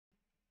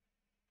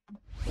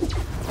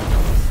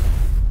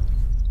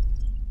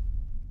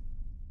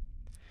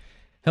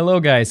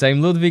Hello guys,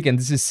 I'm Ludwig and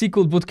this is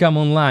SQL Bootcamp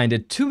Online, the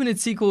 2-minute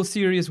SQL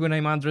series when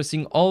I'm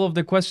addressing all of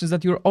the questions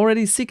that you're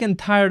already sick and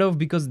tired of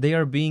because they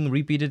are being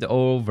repeated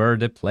over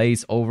the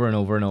place over and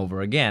over and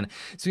over again.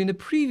 So in the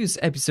previous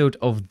episode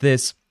of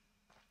this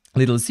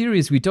little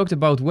series, we talked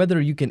about whether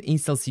you can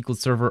install SQL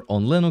Server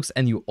on Linux,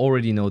 and you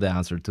already know the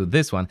answer to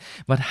this one.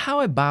 But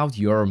how about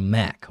your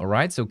Mac,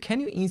 alright? So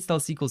can you install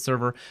SQL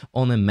Server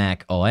on a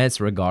Mac OS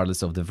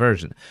regardless of the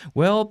version?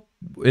 Well,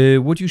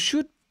 what you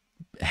should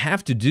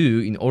have to do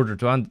in order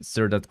to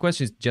answer that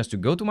question is just to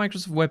go to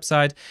Microsoft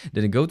website,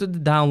 then go to the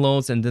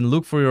downloads and then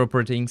look for your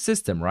operating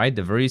system, right?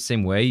 The very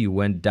same way you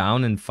went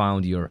down and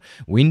found your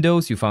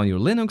Windows, you found your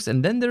Linux,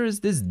 and then there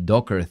is this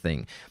Docker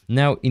thing.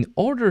 Now, in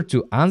order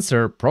to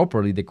answer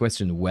properly the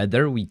question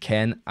whether we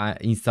can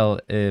install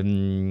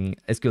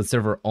SQL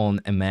Server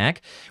on a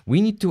Mac,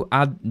 we need to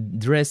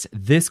address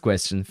this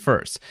question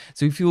first.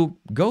 So if you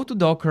go to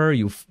Docker,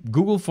 you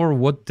Google for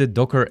what the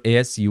Docker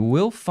is, you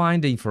will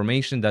find the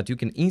information that you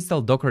can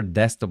install Docker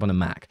desktop on a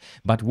Mac.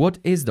 But what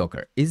is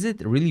Docker? Is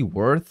it really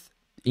worth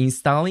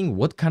installing?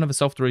 What kind of a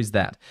software is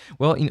that?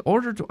 Well, in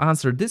order to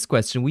answer this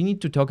question, we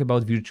need to talk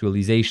about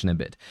virtualization a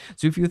bit.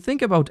 So if you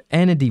think about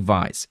any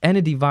device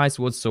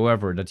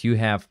whatsoever that you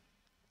have,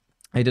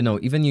 I don't know,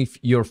 even if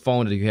your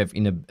phone that you have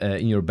in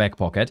your back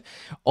pocket,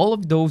 all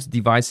of those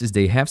devices,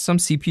 they have some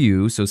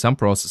CPU, so some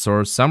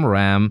processor, some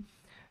RAM,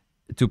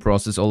 to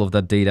process all of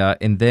that data,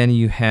 and then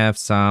you have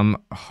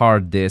some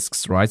hard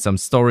disks, right, some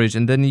storage,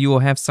 and then you will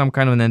have some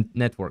kind of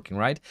networking,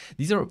 right?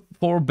 These are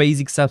 4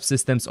 basic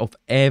subsystems of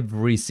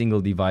every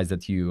single device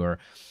that you are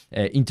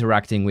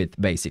interacting with,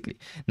 basically.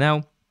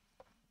 Now,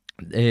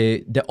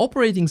 the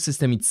operating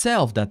system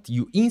itself that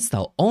you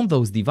install on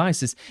those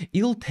devices,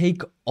 it'll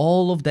take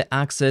all of the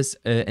access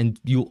and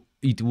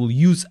it will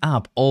use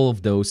up all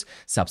of those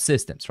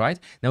subsystems, right?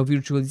 Now,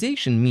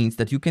 virtualization means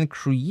that you can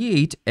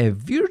create a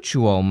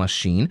virtual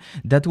machine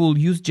that will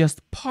use just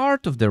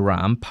part of the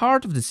RAM,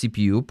 part of the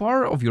CPU,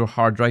 part of your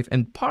hard drive,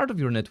 and part of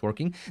your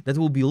networking that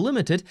will be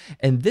limited,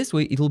 and this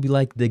way it will be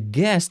like the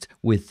guest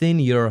within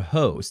your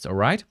host, all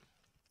right?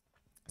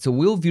 So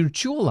we'll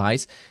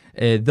virtualize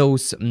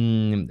those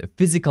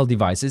physical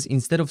devices.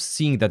 Instead of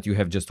seeing that you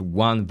have just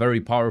one very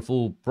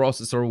powerful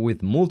processor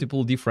with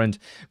multiple different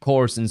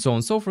cores and so on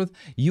and so forth,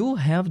 you'll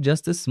have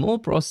just a small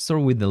processor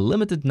with a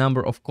limited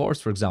number of cores.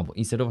 For example,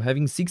 instead of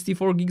having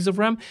 64 gigs of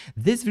RAM,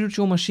 this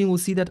virtual machine will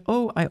see that,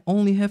 oh, I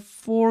only have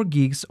 4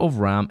 gigs of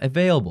RAM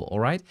available,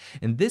 all right?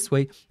 And this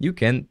way you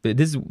can,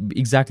 this is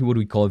exactly what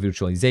we call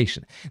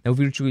virtualization. Now,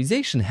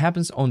 virtualization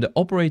happens on the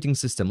operating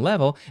system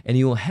level, and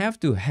you'll have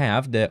to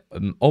have the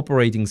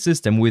operating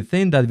system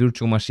within that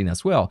virtual machine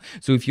as well.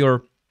 So if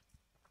your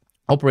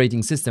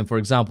operating system, for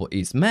example,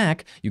 is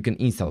Mac, you can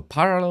install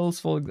Parallels,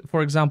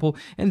 for example,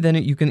 and then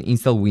you can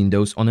install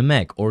Windows on a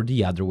Mac, or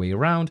the other way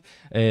around,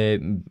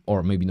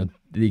 or maybe not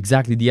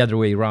exactly the other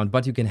way around,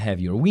 but you can have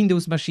your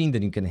Windows machine,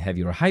 then you can have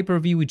your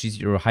Hyper-V, which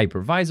is your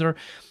hypervisor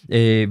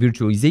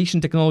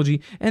virtualization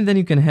technology, and then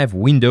you can have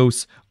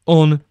Windows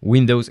on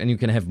Windows, and you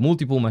can have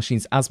multiple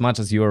machines as much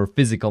as your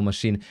physical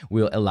machine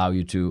will allow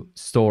you to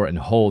store and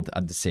hold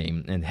at the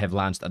same and have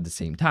launched at the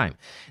same time.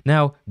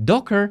 Now,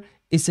 Docker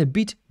is a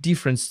bit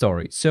different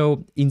story.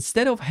 So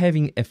instead of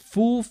having a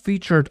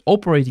full-featured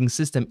operating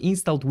system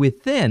installed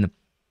within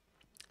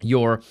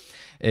your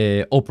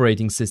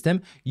operating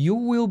system, you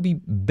will be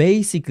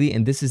basically,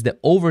 and this is the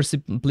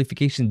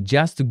oversimplification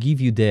just to give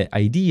you the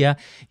idea,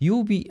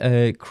 you'll be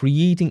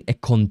creating a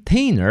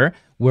container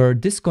where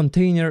this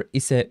container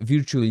is a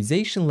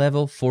virtualization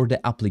level for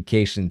the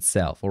application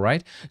itself, all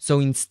right? So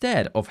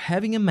instead of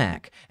having a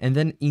Mac and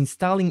then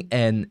installing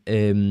an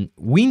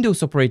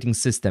Windows operating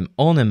system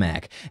on a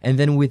Mac, and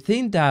then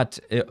within that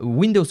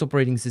Windows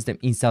operating system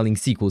installing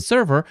SQL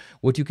Server,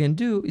 what you can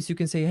do is you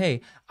can say, hey,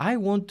 I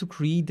want to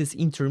create this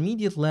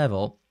intermediate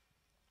level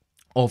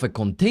of a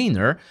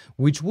container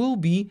which will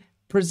be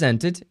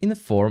presented in the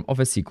form of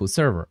a SQL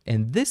Server.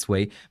 And this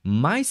way,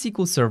 my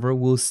SQL Server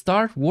will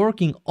start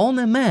working on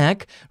a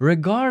Mac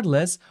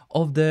regardless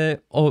of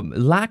the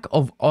lack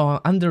of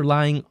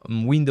underlying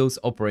Windows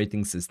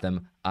operating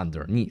system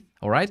underneath.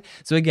 All right.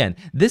 So again,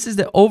 this is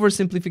the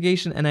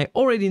oversimplification, and I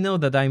already know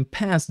that I'm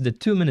past the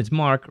 2-minute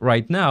mark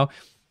right now,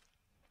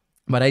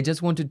 but I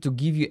just wanted to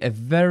give you a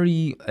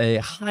very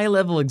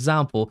high-level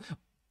example,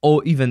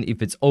 or even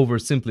if it's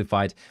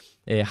oversimplified,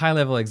 a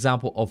high-level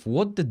example of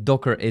what the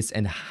Docker is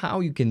and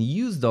how you can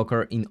use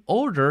Docker in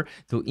order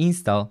to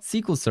install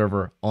SQL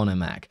Server on a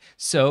Mac.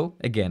 So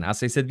again,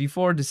 as I said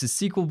before, this is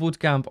SQL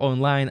Bootcamp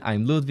Online.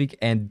 I'm Ludwig,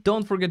 and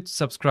don't forget to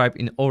subscribe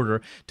in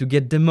order to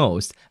get the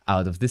most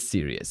out of this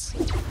series.